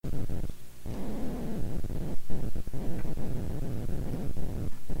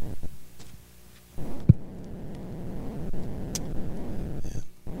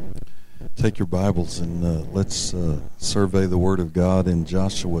Take your Bibles and let's survey the Word of God in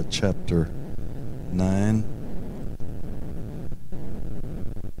Joshua chapter 9.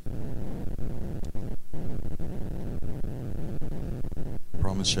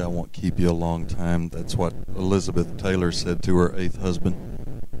 Promise you I won't keep you a long time. That's what Elizabeth Taylor said to her 8th husband.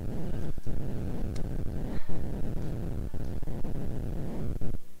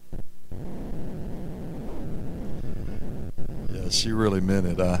 She really meant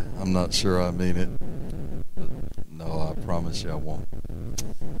it. I'm not sure I mean it. But no, I promise you I won't.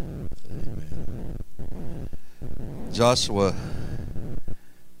 Amen. Joshua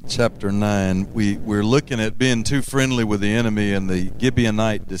chapter 9. We're looking at being too friendly with the enemy and the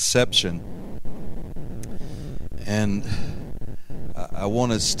Gibeonite deception. And I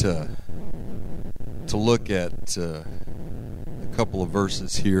want us to look at a couple of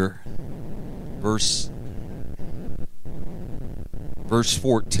verses here. Verse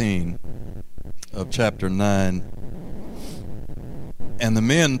 14 of chapter 9. And the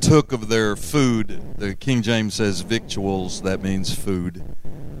men took of their food, the King James says victuals, that means food,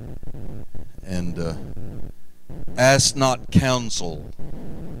 and asked not counsel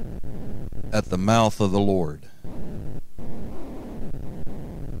at the mouth of the Lord.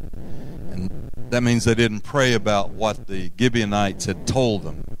 And that means they didn't pray about what the Gibeonites had told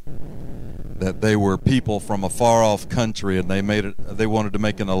them, that they were people from a far-off country, and they wanted to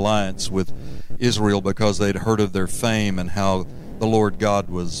make an alliance with Israel because they'd heard of their fame and how the Lord God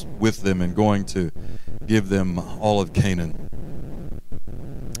was with them and going to give them all of Canaan.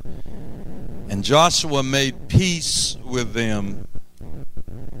 And Joshua made peace with them.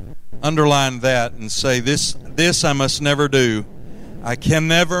 Underline that and say, this I must never do. I can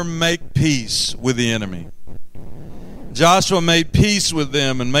never make peace with the enemy. Joshua made peace with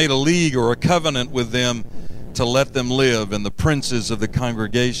them and made a league or a covenant with them to let them live, and the princes of the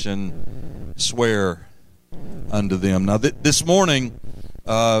congregation swear unto them. Now this morning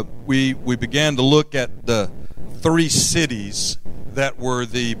we began to look at the 3 cities that were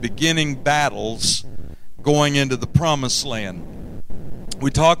the beginning battles going into the promised land.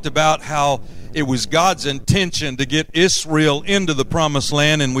 We talked about how it was God's intention to get Israel into the promised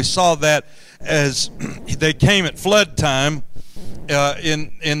land, and we saw that as they came at flood time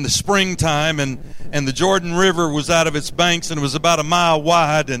in the springtime, and the Jordan River was out of its banks and it was about a mile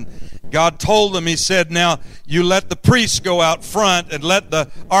wide, and God told them, He said, now you let the priests go out front and let the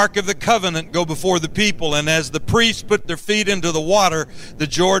Ark of the Covenant go before the people. And as the priests put their feet into the water, the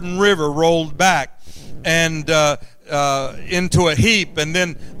Jordan River rolled back and into a heap, and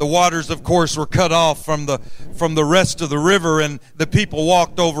then the waters, of course, were cut off from the rest of the river, and the people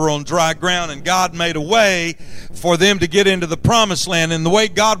walked over on dry ground, and God made a way for them to get into the promised land. And the way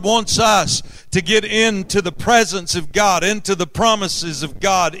God wants us to get into the presence of God, into the promises of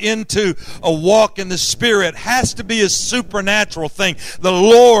God, into a walk in the Spirit has to be a supernatural thing. The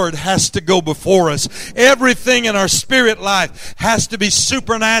Lord has to go before us. Everything in our spirit life has to be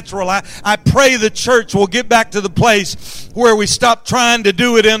supernatural. I pray the church will get back to the place where we stop trying to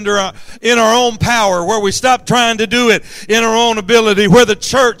do it in our own power, where we stop trying to do it in our own ability, where the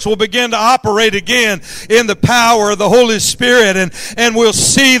church will begin to operate again in the power of the Holy Spirit, and we'll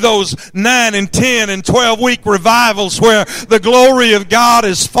see those 9 and 10 and 12-week revivals where the glory of God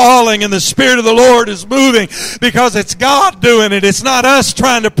is falling and the Spirit of the Lord is moving, because it's God doing it. It's not us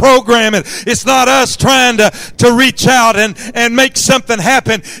trying to program it. It's not us trying to reach out and make something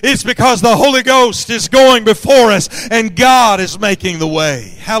happen. It's because the Holy Ghost is going before us and God is making the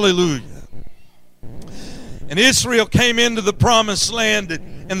way. Hallelujah. And Israel came into the promised land,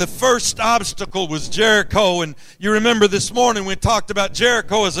 and the first obstacle was Jericho. And you remember this morning we talked about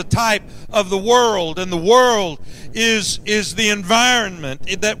Jericho as a type of the world, and the world is the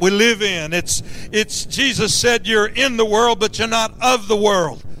environment that we live in. It's Jesus said, you're in the world, but you're not of the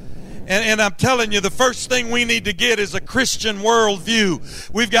world. And I'm telling you, the first thing we need to get is a Christian worldview.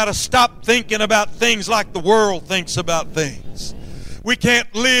 We've got to stop thinking about things like the world thinks about things. We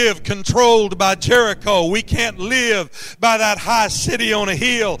can't live controlled by Jericho. We can't live by that high city on a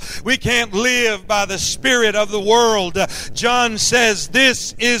hill. We can't live by the spirit of the world. John says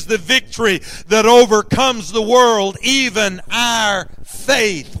this is the victory that overcomes the world, even our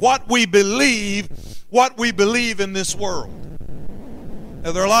faith. What we believe in this world.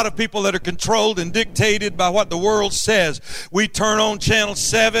 Now, there are a lot of people that are controlled and dictated by what the world says. We turn on Channel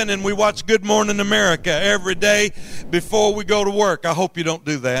 7 and we watch Good Morning America every day before we go to work. I hope you don't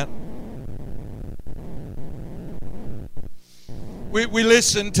do that. We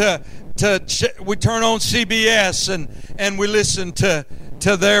listen we turn on CBS and we listen to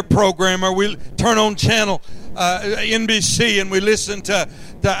their program, or we turn on Channel NBC and we listen to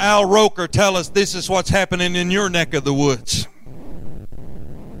Al Roker tell us this is what's happening in your neck of the woods.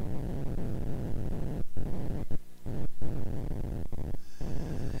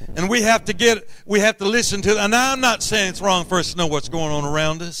 And we have to listen to, and I'm not saying it's wrong for us to know what's going on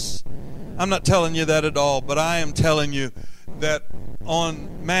around us. I'm not telling you that at all, but I am telling you that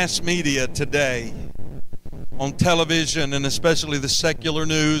on mass media today, on television, and especially the secular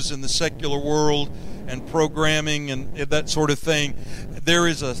news and the secular world and programming and that sort of thing, there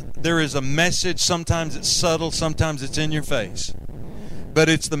is a message. Sometimes it's subtle, sometimes it's in your face, but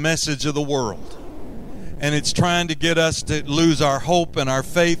it's the message of the world. And it's trying to get us to lose our hope and our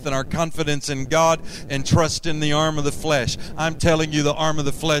faith and our confidence in God and trust in the arm of the flesh. I'm telling you, the arm of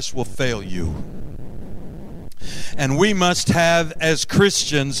the flesh will fail you. And we must have, as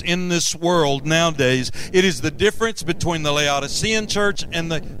Christians in this world nowadays, it is the difference between the Laodicean church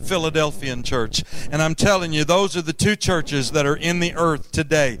and the Philadelphian church. And I'm telling you, those are the two churches that are in the earth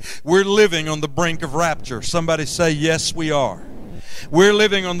today. We're living on the brink of rapture. Somebody say, yes, we are. We're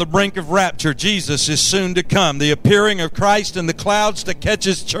living on the brink of rapture. Jesus is soon to come. The appearing of Christ in the clouds to catch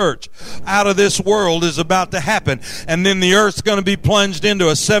His church out of this world is about to happen. And then the earth's going to be plunged into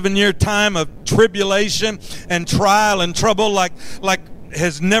a 7-year time of tribulation and trial and trouble like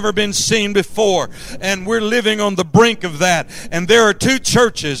has never been seen before. And we're living on the brink of that. And there are two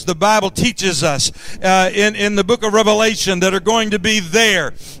churches, the Bible teaches us in the book of Revelation, that are going to be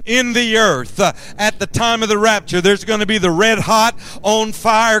there in the earth at the time of the rapture. There's going to be the red hot, on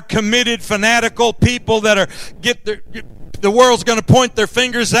fire, committed, fanatical people that the world's going to point their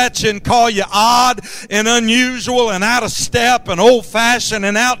fingers at you and call you odd and unusual and out of step and old-fashioned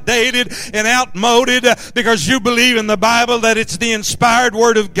and outdated and outmoded because you believe in the Bible that it's the inspired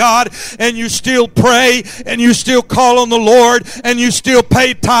Word of God, and you still pray and you still call on the Lord and you still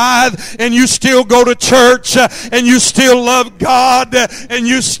pay tithe and you still go to church and you still love God and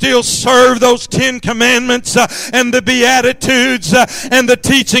you still serve those 10 Commandments and the Beatitudes and the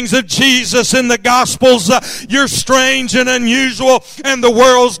teachings of Jesus in the Gospels. You're strange and unusual, and the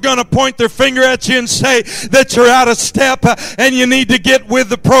world's going to point their finger at you and say that you're out of step and you need to get with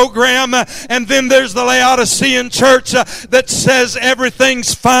the program. And then there's the Laodicean church that says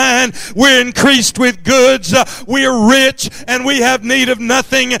everything's fine, we're increased with goods, we're rich, and we have need of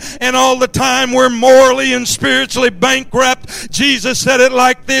nothing, and all the time we're morally and spiritually bankrupt. Jesus said it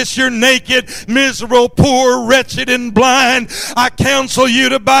like this: you're naked, miserable, poor, wretched, and blind. I counsel you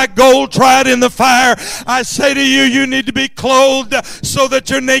to buy gold, try it in the fire. I say to you, you need to be clothed so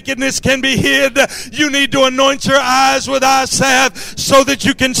that your nakedness can be hid. You need to anoint your eyes with eye salve so that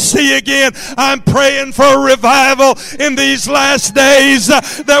you can see again. I'm praying for a revival in these last days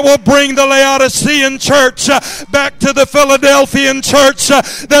that will bring the Laodicean church back to the Philadelphian church,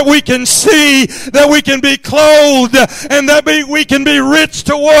 that we can see, that we can be clothed, and that we can be rich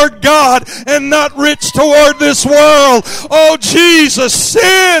toward God and not rich toward this world. Oh, Jesus,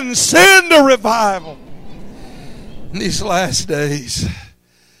 send a revival. In these last days,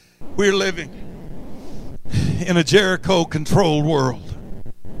 we're living in a Jericho-controlled world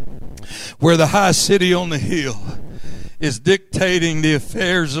where the high city on the hill is dictating the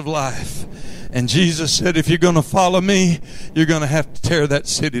affairs of life. And Jesus said, if you're going to follow me, you're going to have to tear that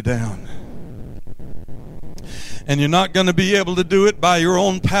city down. And you're not going to be able to do it by your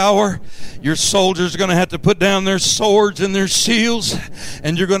own power. Your soldiers are going to have to put down their swords and their shields,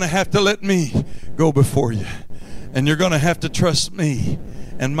 and you're going to have to let me go before you. And you're going to have to trust me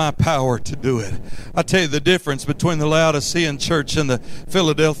and my power to do it. I'll tell you, the difference between the Laodicean church and the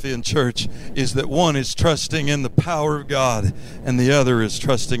Philadelphian church is that one is trusting in the power of God and the other is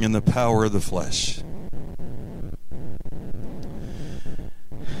trusting in the power of the flesh.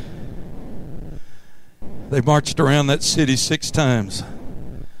 They marched around that city 6 times,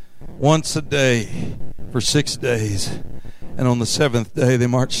 once a day for 6 days. And on the 7th day, they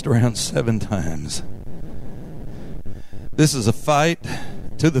marched around 7 times. This is a fight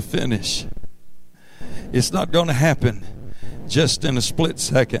to the finish. It's not going to happen just in a split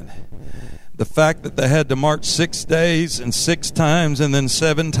second. The fact that they had to march 6 days and 6 times and then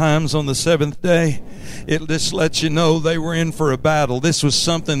 7 times on the 7th day, it just lets you know they were in for a battle. This was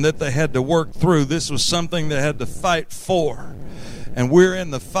something that they had to work through. This was something they had to fight for. And we're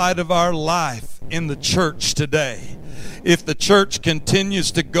in the fight of our life in the church today. if the church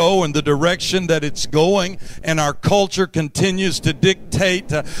continues to go in the direction that it's going, and our culture continues to dictate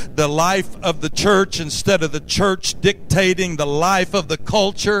the life of the church instead of the church dictating the life of the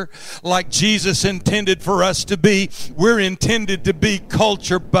culture like Jesus intended for us to be. We're intended to be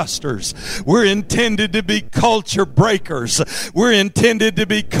culture busters. We're intended to be culture breakers. We're intended to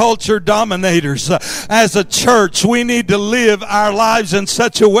be culture dominators. As a church, we need to live our lives in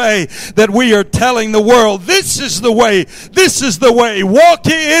such a way that we are telling the world, this is the way, this is the way, walk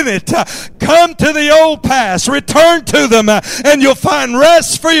in it. Come to the old paths, return to them, and you'll find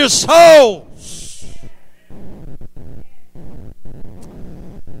rest for your souls.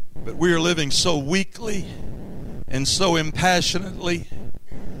 But we are living so weakly and so impassionately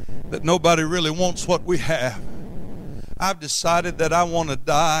that nobody really wants what we have. I've decided that I want to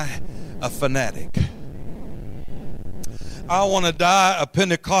die a fanatic. I want to die a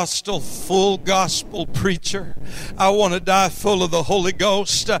Pentecostal full gospel preacher. I want to die full of the Holy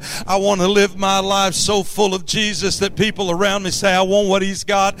Ghost. I want to live my life so full of Jesus that people around me say, I want what he's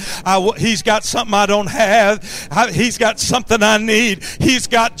got. He's got something I don't have. He's got something I need. He's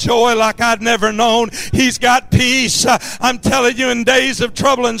got joy like I'd never known. He's got peace. I'm telling you, in days of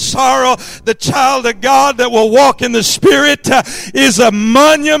trouble and sorrow, the child of God that will walk in the Spirit is a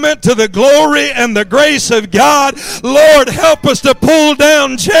monument to the glory and the grace of God. Lord, help us to pull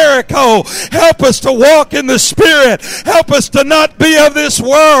down Jericho. Help us to walk in the Spirit. Help us to not be of this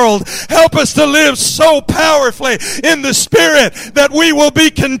world. Help us to live so powerfully in the Spirit that we will be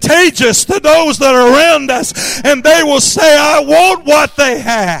contagious to those that are around us, and they will say, I want what they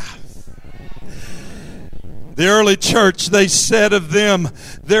have. The early church, they said of them,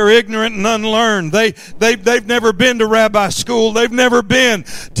 they're ignorant and unlearned. They've never been to rabbi school. They've never been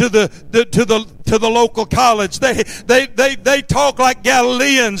to the local college. They talk like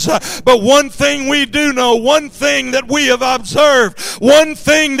Galileans. But one thing we do know, one thing that we have observed, one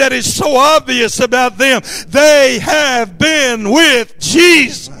thing that is so obvious about them, they have been with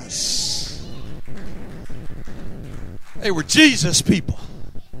Jesus. They were Jesus people.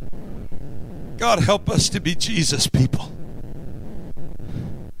 God, help us to be Jesus people.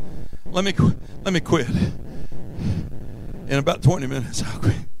 Let me quit. In about 20 minutes, I'll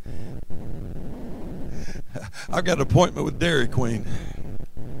quit. I've got an appointment with Dairy Queen.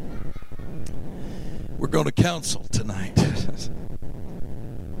 We're going to counsel tonight.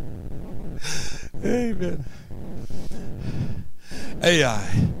 Amen.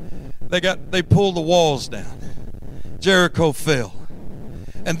 Ai. They pulled the walls down. Jericho fell.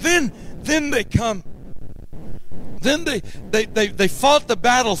 And then they come. Then they fought the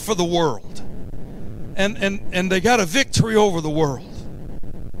battle for the world. And they got a victory over the world.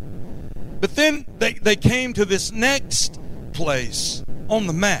 But then they came to this next place on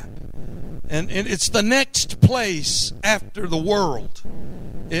the map. And it's the next place after the world.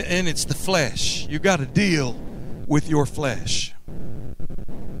 And it's the flesh. You got to deal with your flesh.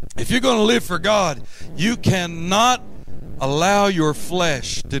 If you're going to live for God, you cannot allow your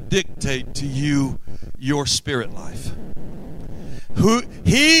flesh to dictate to you your spirit life.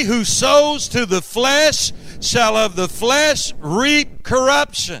 He who sows to the flesh shall of the flesh reap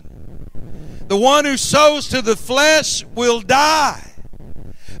corruption. The one who sows to the flesh will die.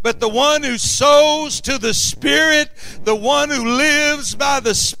 But the one who sows to the Spirit, the one who lives by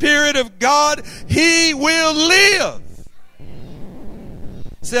the Spirit of God, he will live.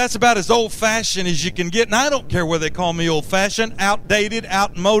 See, that's about as old-fashioned as you can get. And I don't care whether they call me old-fashioned, outdated,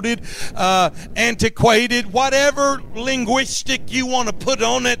 outmoded, antiquated, whatever linguistic you want to put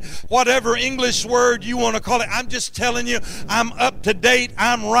on it, whatever English word you want to call it. I'm just telling you, I'm up to date.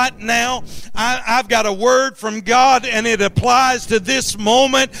 I'm right now. I've got a word from God, and it applies to this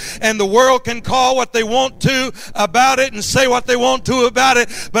moment. And the world can call what they want to about it and say what they want to about it.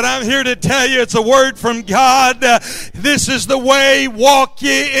 But I'm here to tell you it's a word from God. This is the way, walk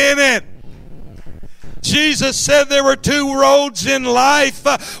ye in it. Jesus said there were two roads in life.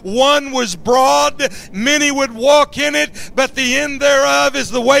 One was broad, many would walk in it, but the end thereof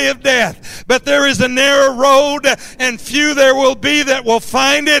is the way of death. But there is a narrow road, and few there will be that will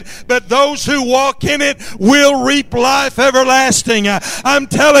find it, but those who walk in it will reap life everlasting. I'm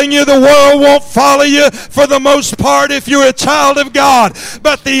telling you, the world won't follow you for the most part if you're a child of God.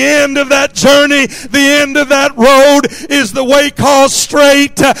 But the end of that journey, the end of that road is the way called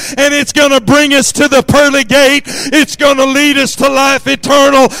straight, and it's going to bring us to the pearly gate. It's going to lead us to life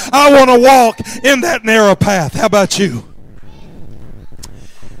eternal. I want to walk in that narrow path. How about you?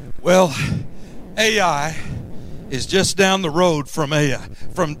 Well, Ai is just down the road from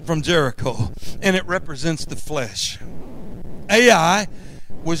Jericho, and it represents the flesh. Ai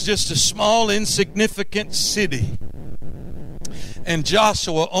was just a small, insignificant city And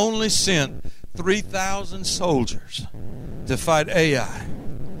Joshua only sent 3,000 soldiers to fight Ai.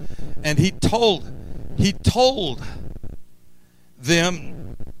 And he told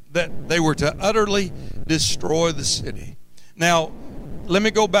them that they were to utterly destroy the city. Now, let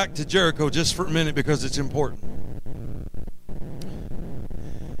me go back to Jericho just for a minute because it's important.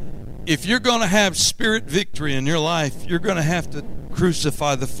 If you're going to have spirit victory in your life, you're going to have to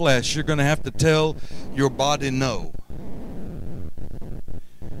crucify the flesh. You're going to have to tell your body no.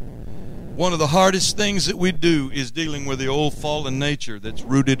 One of the hardest things that we do is dealing with the old fallen nature that's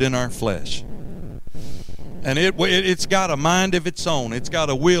rooted in our flesh. And it's got a mind of its own. It's got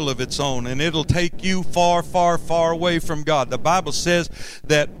a will of its own. And it'll take you far, far, far away from God. The Bible says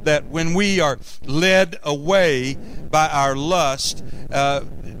that when we are led away by our lust,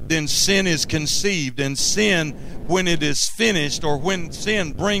 then sin is conceived. And sin, when it is finished, or when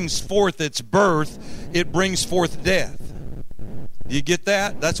sin brings forth its birth, it brings forth death. You get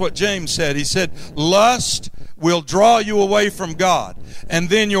that? That's what James said. He said, lust will draw you away from God. And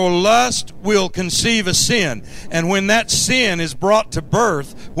then your lust will conceive a sin. And when that sin is brought to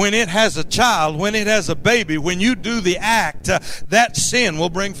birth, when it has a child, when it has a baby, when you do the act, that sin will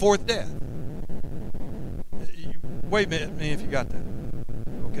bring forth death. Wait a minute if you got that.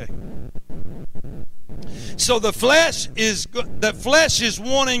 Okay. So the flesh is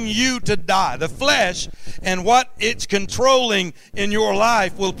wanting you to die. The flesh and what it's controlling in your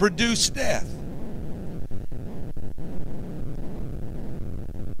life will produce death.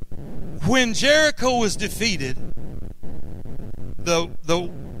 When Jericho was defeated, the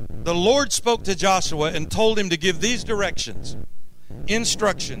Lord spoke to Joshua and told him to give these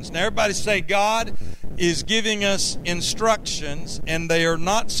instructions. Now everybody say, God is giving us instructions, and they are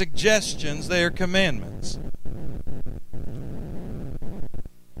not suggestions, they are commandments.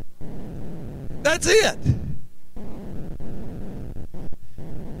 That's it.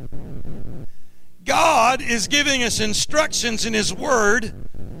 God is giving us instructions in His Word,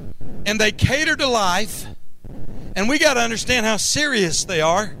 and they cater to life, and we got to understand how serious they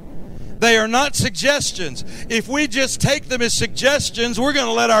are. They are not suggestions. If we just take them as suggestions, we're going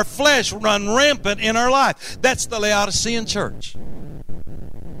to let our flesh run rampant in our life. That's the Laodicean church.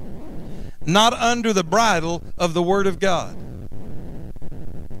 Not under the bridle of the Word of God.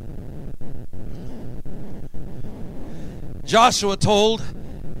 Joshua told,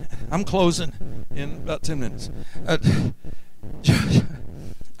 I'm closing in about 10 minutes.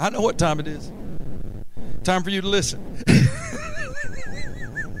 I know what time it is. Time for you to listen.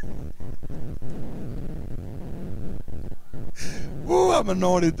 Ooh, I'm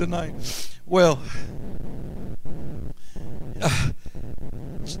anointed tonight. Well,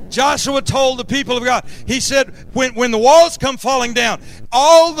 Joshua told the people of God, he said, when the walls come falling down,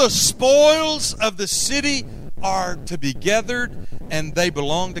 all the spoils of the city are to be gathered, and they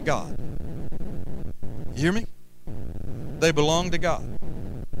belong to God. You hear me? They belong to God.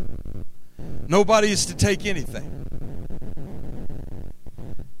 Nobody is to take anything.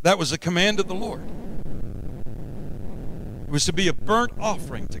 That was a command of the Lord. It was to be a burnt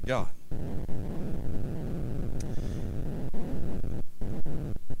offering to God.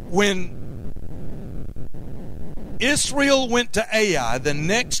 When Israel went to Ai, the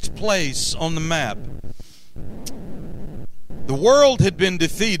next place on the map, the world had been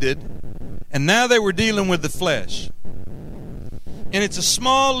defeated, and now they were dealing with the flesh. And it's a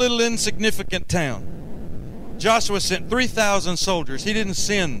small, little, insignificant town. Joshua sent 3,000 soldiers. He didn't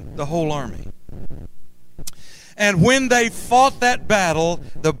send the whole army. And when they fought that battle,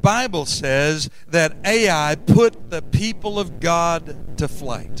 the Bible says that Ai put the people of God to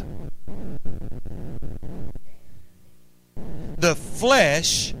flight. The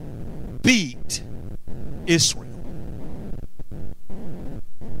flesh beat Israel.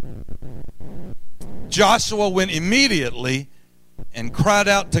 Joshua went immediately and cried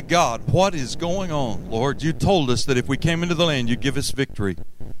out to God, what is going on, Lord? You told us that if we came into the land, you'd give us victory.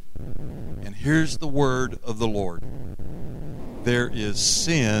 And here's the word of the Lord. There is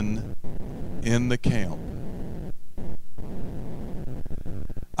sin in the camp.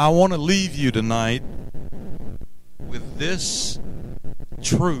 I want to leave you tonight with this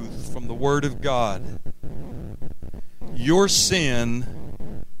truth from the Word of God. Your sin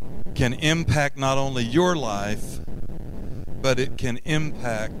can impact not only your life, but it can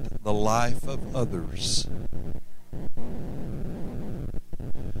impact the life of others.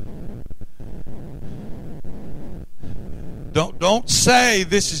 Don't say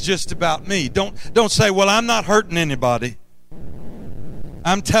this is just about me. Don't say, well, I'm not hurting anybody.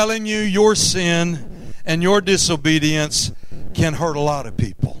 I'm telling you, your sin and your disobedience can hurt a lot of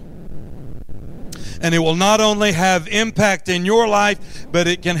people. And it will not only have impact in your life, but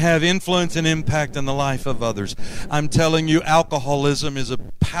it can have influence and impact in the life of others. I'm telling you, alcoholism is a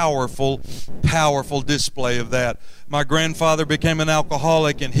powerful, powerful display of that. My grandfather became an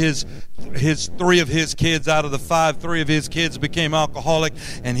alcoholic, and his 3 of his kids out of the 5, 3 of his kids became alcoholic,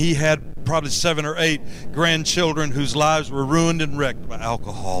 and he had probably 7 or 8 grandchildren whose lives were ruined and wrecked by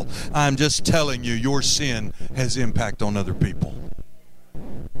alcohol. I'm just telling you, your sin has impact on other people.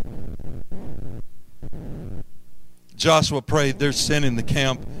 Joshua prayed, there's sin in the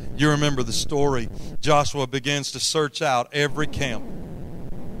camp. You remember the story. Joshua begins to search out every camp,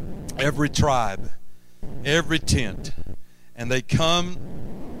 every tribe, every tent. And they come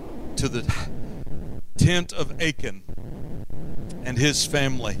to the tent of Achan and his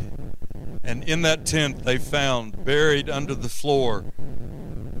family. And in that tent they found, buried under the floor,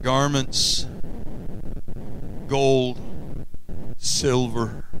 garments, gold,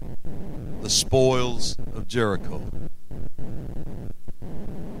 silver, the spoils of Jericho.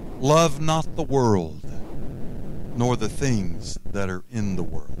 Love not the world, nor the things that are in the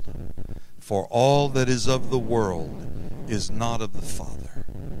world. For all that is of the world is not of the Father.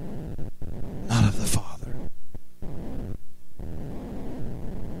 Not of the Father.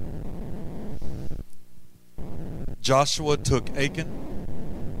 Joshua took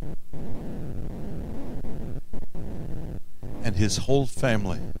Achan and his whole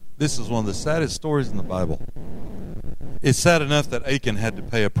family. This is one of the saddest stories in the Bible. It's sad enough that Achan had to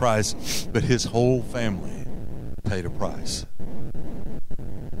pay a price, but his whole family paid a price.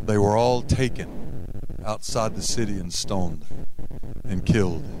 They were all taken outside the city and stoned and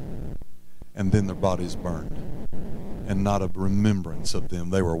killed, and then their bodies burned, and not a remembrance of them.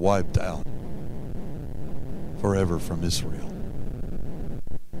 They were wiped out forever from Israel.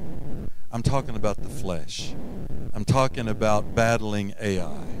 I'm talking about the flesh. I'm talking about battling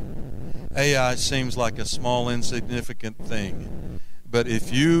Ai. Ai seems like a small, insignificant thing. But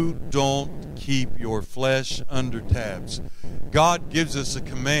if you don't keep your flesh under tabs, God gives us a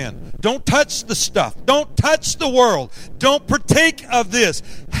command. Don't touch the stuff. Don't touch the world. Don't partake of this.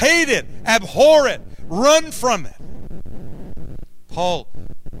 Hate it. Abhor it. Run from it. Paul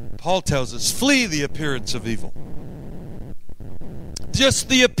tells us, flee the appearance of evil. Just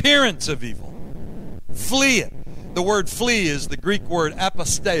the appearance of evil. Flee it. The word flee is the Greek word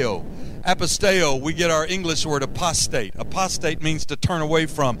aposteo. Aposteo, we get our English word apostate. Apostate means to turn away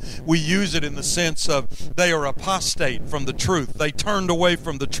from. We use it in the sense of they are apostate from the truth. They turned away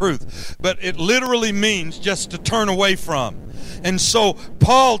from the truth. But it literally means just to turn away from. And so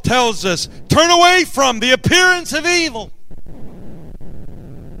Paul tells us, turn away from the appearance of evil.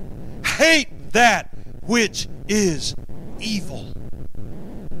 Hate that which is evil.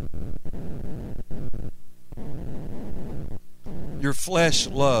 Your flesh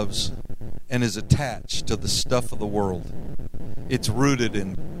loves and is attached to the stuff of the world. It's rooted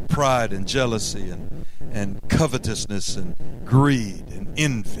in pride and jealousy and covetousness and greed and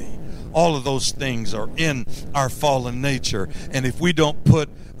envy. All of those things are in our fallen nature. And if we don't put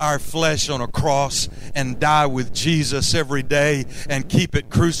our flesh on a cross and die with Jesus every day and keep it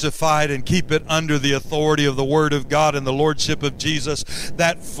crucified and keep it under the authority of the Word of God and the Lordship of Jesus,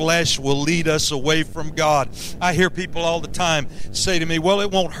 that flesh will lead us away from God. I hear people all the time say to me, well,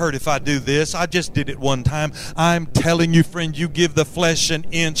 it won't hurt if I do this. I just did it one time. I'm telling you, friend, you give the flesh an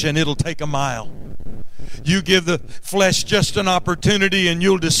inch and it'll take a mile. You give the flesh just an opportunity and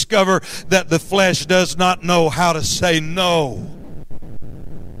you'll discover that the flesh does not know how to say no.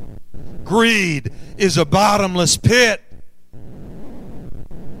 Greed is a bottomless pit.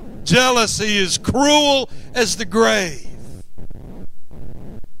 Jealousy is cruel as the grave.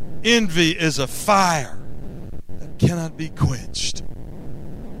 Envy is a fire that cannot be quenched.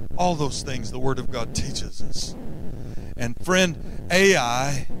 All those things the Word of God teaches us. And friend,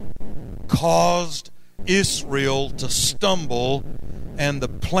 Ai caused Israel to stumble and the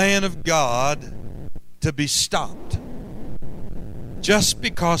plan of God to be stopped. Just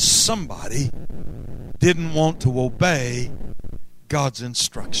because somebody didn't want to obey God's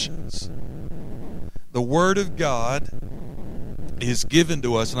instructions. The Word of God is given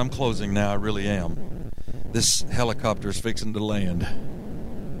to us, and I'm closing now, I really am. This helicopter is fixing to land.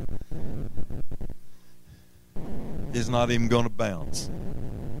 It's not even going to bounce.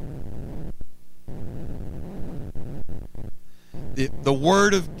 The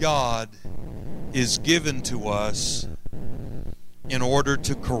Word of God is given to us in order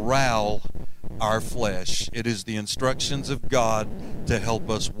to corral our flesh. It is the instructions of God to help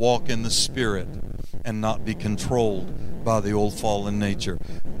us walk in the Spirit and not be controlled by the old fallen nature.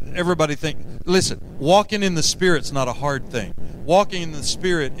 Everybody listen, walking in the Spirit's not a hard thing. Walking in the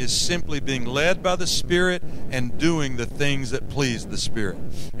Spirit is simply being led by the Spirit and doing the things that please the Spirit.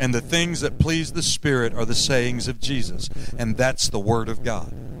 And the things that please the Spirit are the sayings of Jesus. And that's the Word of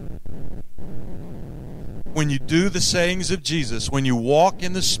God. When you do the sayings of Jesus, when you walk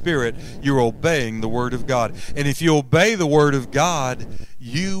in the Spirit, you're obeying the Word of God. And if you obey the Word of God,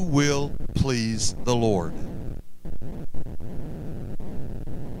 you will please the Lord.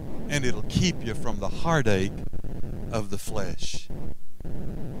 And it'll keep you from the heartache of the flesh.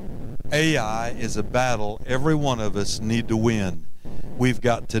 Ai is a battle every one of us need to win. We've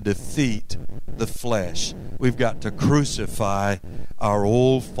got to defeat the flesh. We've got to crucify our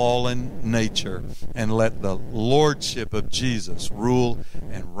old fallen nature and let the lordship of Jesus rule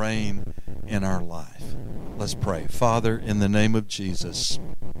and reign in our life. Let's pray. Father, in the name of Jesus,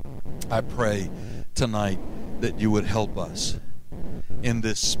 I pray tonight that you would help us in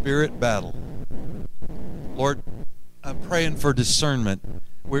this spirit battle. Lord, I'm praying for discernment.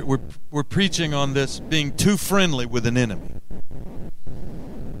 We're preaching on this being too friendly with an enemy.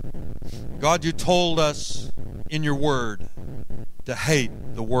 God, you told us in your word to hate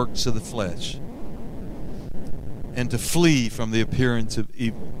the works of the flesh and to flee from the appearance of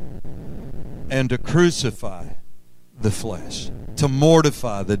evil and to crucify the flesh, to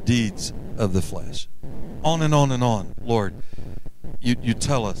mortify the deeds of the flesh. On and on and on. Lord, you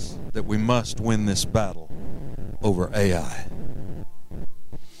tell us that we must win this battle over Ai.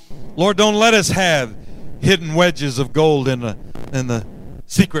 Lord, don't let us have hidden wedges of gold in the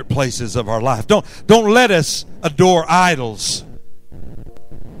secret places of our life. Don't let us adore idols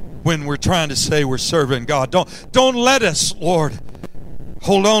when we're trying to say we're serving God. Don't let us, Lord,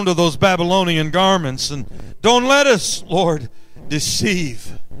 hold on to those Babylonian garments, and don't let us, Lord,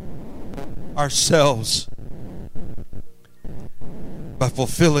 deceive ourselves by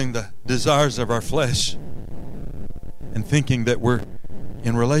fulfilling the desires of our flesh and thinking that we're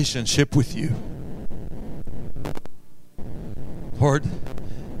in relationship with you. Lord,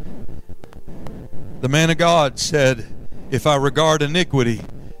 the man of God said, if I regard iniquity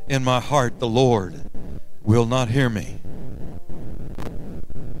in my heart, the Lord will not hear me.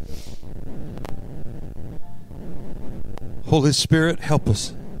 Holy Spirit, help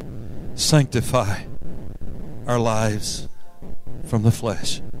us sanctify our lives from the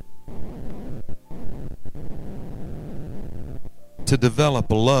flesh, to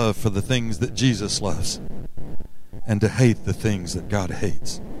develop a love for the things that Jesus loves and to hate the things that God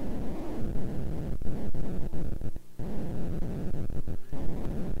hates.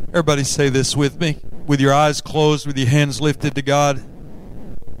 Everybody say this with me, with your eyes closed, with your hands lifted to God.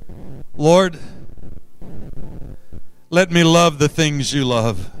 Lord, let me love the things you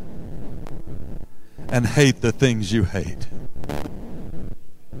love and hate the things you hate.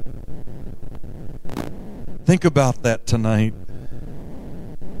 Think about that tonight.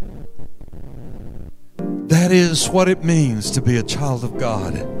 That is what it means to be a child of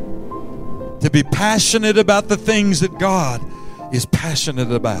God. To be passionate about the things that God is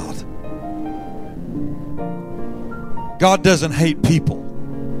passionate about. God doesn't hate people.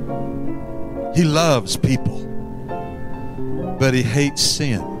 He loves people. But He hates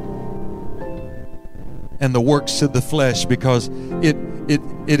sin and the works of the flesh, because it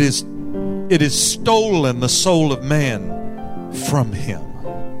is stolen the soul of man from him.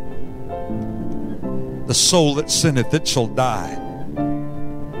 The soul that sinneth, it shall die.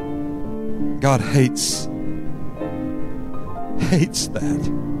 God hates that.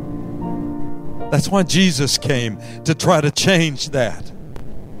 That's why Jesus came, to try to change that.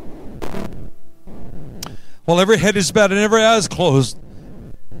 While every head is bowed and every eye is closed,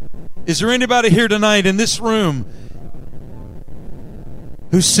 is there anybody here tonight in this room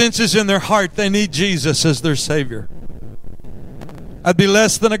who senses in their heart they need Jesus as their Savior? I'd be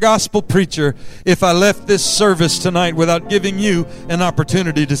less than a gospel preacher if I left this service tonight without giving you an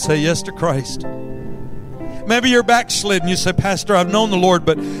opportunity to say yes to Christ. Maybe you're backslidden. You say, Pastor, I've known the Lord,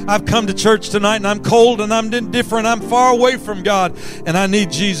 but I've come to church tonight and I'm cold and I'm indifferent. I'm far away from God and I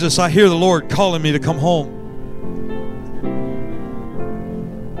need Jesus. I hear the Lord calling me to come home.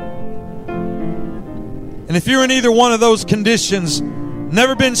 And if you're in either one of those conditions,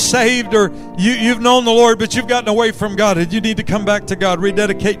 never been saved, or you've known the Lord but you've gotten away from God and you need to come back to God,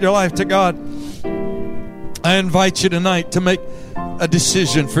 rededicate your life to God, I invite you tonight to make a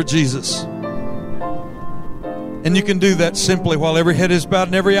decision for Jesus. And you can do that simply while every head is bowed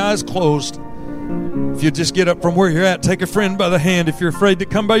and every eye is closed. If you just get up from where you're at, take a friend by the hand. If you're afraid to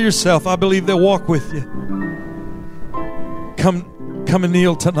come by yourself, I believe they'll walk with you. Come and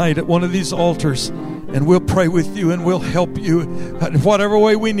kneel tonight at one of these altars, and we'll pray with you and we'll help you in whatever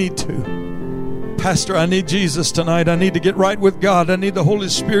way we need to. Pastor, I need Jesus tonight. I need to get right with God. I need the Holy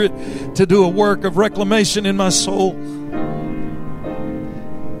Spirit to do a work of reclamation in my soul.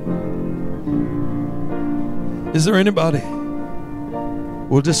 Is there anybody?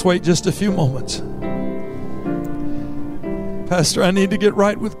 We'll just wait just a few moments. Pastor, I need to get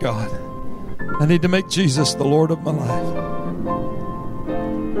right with God. I need to make Jesus the Lord of my life.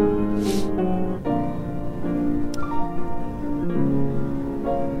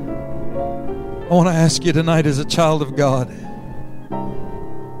 I want to ask you tonight, as a child of God,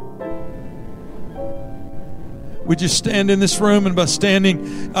 would you stand in this room, and by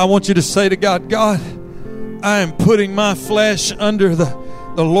standing, I want you to say to God, God, I am putting my flesh under the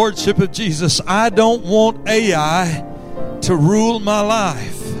lordship of Jesus. I don't want Ai to rule my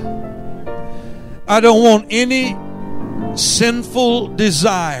life. I don't want any sinful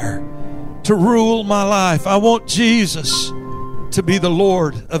desire to rule my life. I want Jesus to be the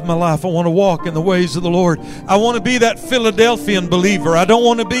Lord of my life. I want to walk in the ways of the Lord. I want to be that Philadelphian believer. I don't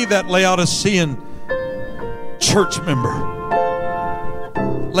want to be that Laodicean church member.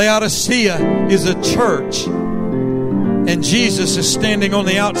 Laodicea is a church, and Jesus is standing on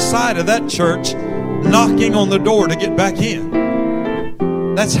the outside of that church, knocking on the door to get back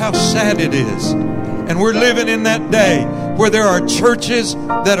in. That's how sad it is. And we're living in that day where there are churches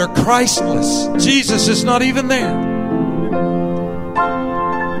that are Christless. Jesus is not even there.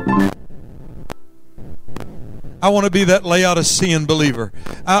 I want to be that Laodicean believer.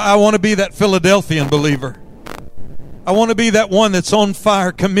 I want to be that Philadelphian believer. I want to be that one that's on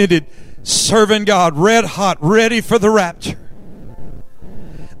fire, committed, serving God, red hot, ready for the rapture.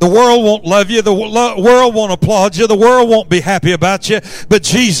 The world won't love you. The world won't applaud you. The world won't be happy about you. But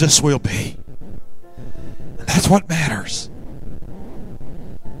Jesus will be. That's what matters.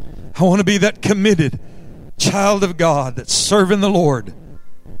 I want to be that committed child of God that's serving the Lord,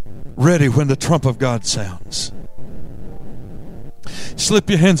 ready when the trump of God sounds. Slip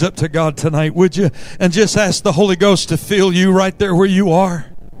your hands up to God tonight, would you? And just ask the Holy Ghost to fill you right there where you are.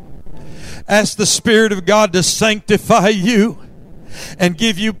 Ask the Spirit of God to sanctify you and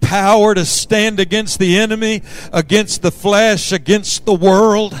give you power to stand against the enemy, against the flesh, against the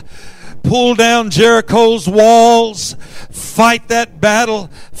world. Pull down Jericho's walls. Fight that battle.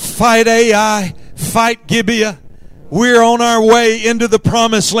 Fight Ai. Fight Gibeah. We're on our way into the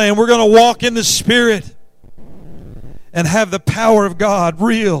promised land. We're going to walk in the Spirit and have the power of God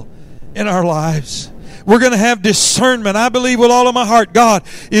real in our lives. We're going to have discernment. I believe with all of my heart God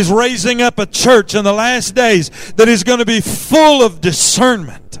is raising up a church in the last days that is going to be full of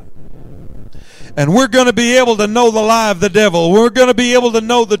discernment. And we're going to be able to know the lie of the devil. We're going to be able to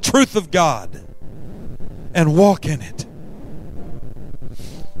know the truth of God and walk in it.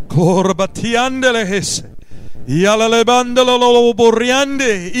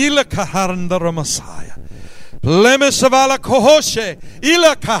 Lemes of ala kohoshe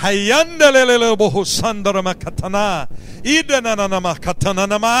ila kahayanda lele bohusandara makatana idanana makatana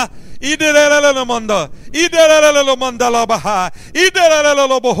nama idelele manda idelele mandala baha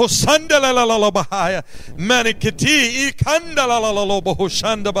idelele bohusandala la bahaya manikati ikandala la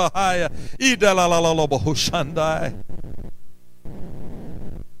bohushanda bahaya idelala la bohushanda.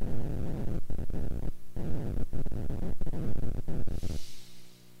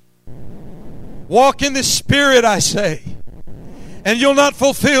 Walk in the Spirit, I say, and you'll not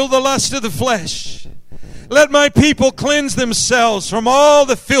fulfill the lust of the flesh. Let my people cleanse themselves from all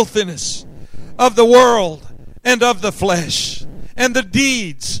the filthiness of the world and of the flesh and the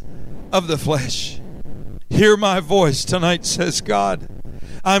deeds of the flesh. Hear my voice tonight, says God.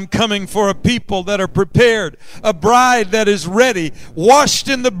 I'm coming for a people that are prepared, a bride that is ready, washed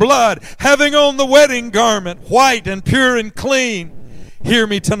in the blood, having on the wedding garment, white and pure and clean. Hear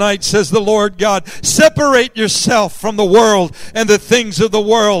me tonight, says the Lord God. Separate yourself from the world and the things of the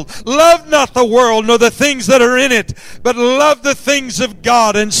world. Love not the world nor the things that are in it, but love the things of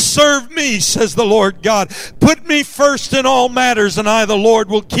God and serve me, says the Lord God. Put me first in all matters, and I, the Lord,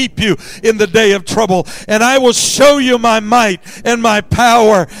 will keep you in the day of trouble. And I will show you my might and my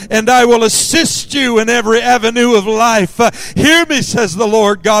power, and I will assist you in every avenue of life. Hear me, says the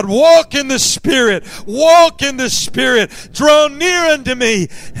Lord God. Walk in the Spirit. Walk in the Spirit. Draw near unto me,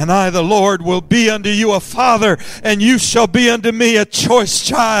 and I, the Lord, will be unto you a father, and you shall be unto me a choice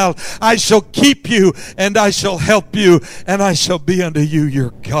child. I shall keep you, and I shall help you, and I shall be unto you your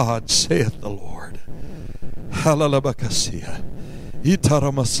God, saith the Lord.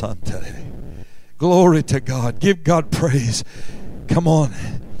 Glory to God. Give God praise. Come on.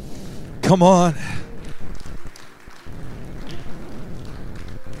 Come on.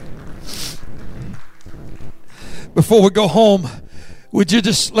 Before we go home, Would you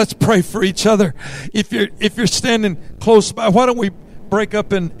just, let's pray for each other. If you're standing close by, why don't we break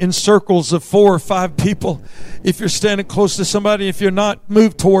up in circles of 4 or 5 people? If you're standing close to somebody, if you're not,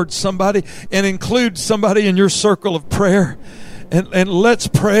 move towards somebody and include somebody in your circle of prayer. And let's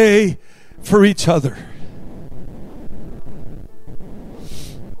pray for each other.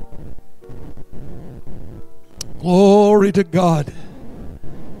 Glory to God.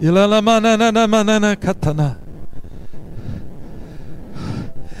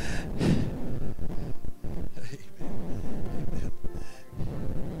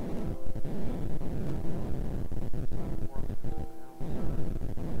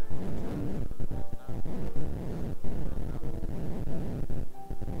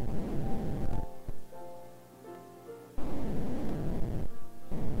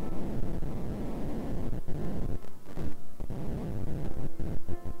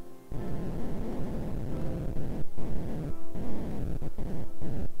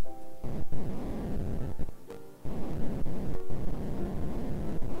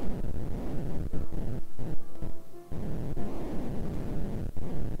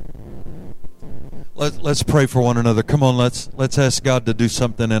 Let's pray for one another. Come on, let's ask God to do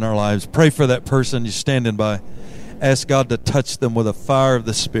something in our lives. Pray for that person you're standing by. Ask God to touch them with a fire of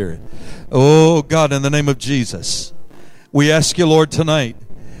the Spirit. Oh, God, in the name of Jesus, we ask you, Lord, tonight,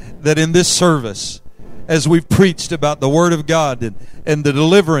 that in this service, as we've preached about the Word of God and the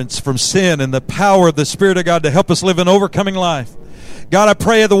deliverance from sin and the power of the Spirit of God to help us live an overcoming life, God, I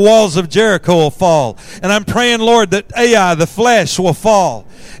pray the walls of Jericho will fall. And I'm praying, Lord, that Ai, the flesh, will fall.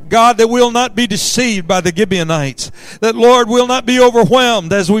 God, that we'll not be deceived by the Gibeonites. That, Lord, we'll not be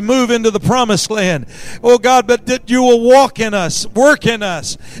overwhelmed as we move into the promised land. Oh, God, but that you will walk in us, work in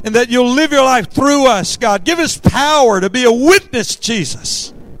us, and that you'll live your life through us, God. Give us power to be a witness,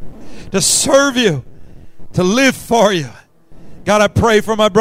 Jesus, to serve you, to live for you. God, I pray for my brother.